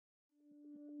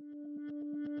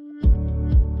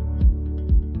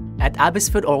At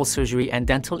Abbostford Oral Surgery and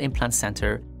Dental Implant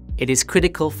Center, it is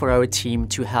critical for our team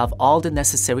to have all the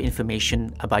necessary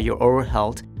information about your oral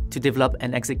health to develop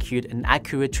and execute an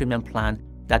accurate treatment plan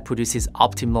that produces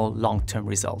optimal long-term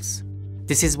results.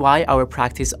 This is why our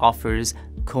practice offers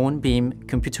cone beam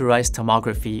computerized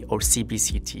tomography, or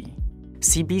CBCT.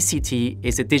 CBCT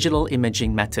is a digital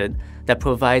imaging method that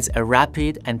provides a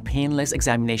rapid and painless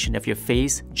examination of your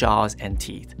face, jaws, and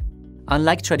teeth.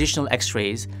 Unlike traditional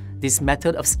X-rays, this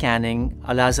method of scanning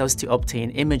allows us to obtain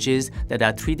images that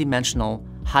are three-dimensional,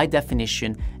 high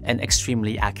definition, and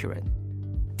extremely accurate.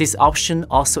 This option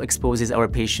also exposes our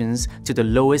patients to the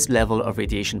lowest level of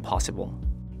radiation possible.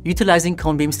 Utilizing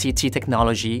cone beam CT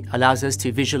technology allows us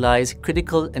to visualize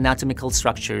critical anatomical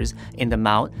structures in the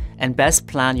mouth and best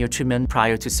plan your treatment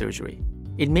prior to surgery.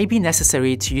 It may be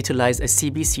necessary to utilize a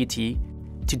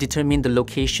CBCT to determine the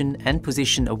location and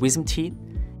position of wisdom teeth,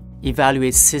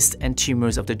 evaluate cysts and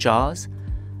tumors of the jaws,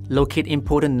 locate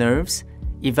important nerves,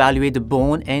 evaluate the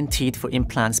bone and teeth for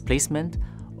implants placement,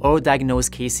 or diagnose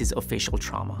cases of facial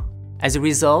trauma. As a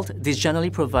result, this generally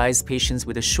provides patients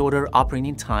with a shorter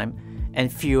operating time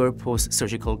and fewer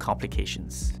post-surgical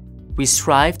complications. We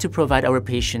strive to provide our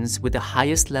patients with the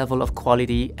highest level of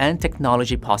quality and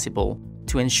technology possible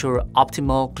to ensure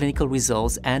optimal clinical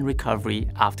results and recovery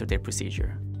after their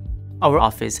procedure. Our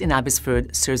office in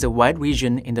Abbotsford serves a wide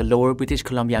region in the lower British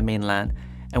Columbia mainland,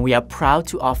 and we are proud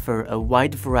to offer a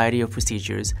wide variety of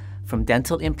procedures from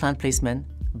dental implant placement,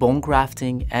 bone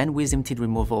grafting, and wisdom teeth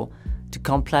removal to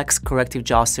complex corrective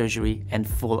jaw surgery and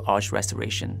full arch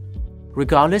restoration.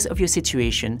 Regardless of your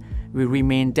situation, we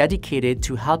remain dedicated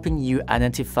to helping you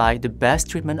identify the best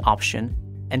treatment option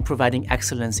and providing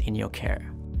excellence in your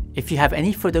care. If you have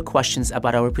any further questions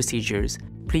about our procedures,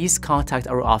 please contact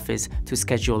our office to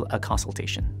schedule a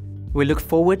consultation. We look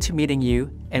forward to meeting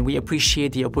you, and we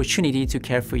appreciate the opportunity to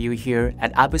care for you here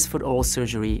at Abbotsford Oral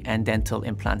Surgery and Dental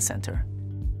Implant Center.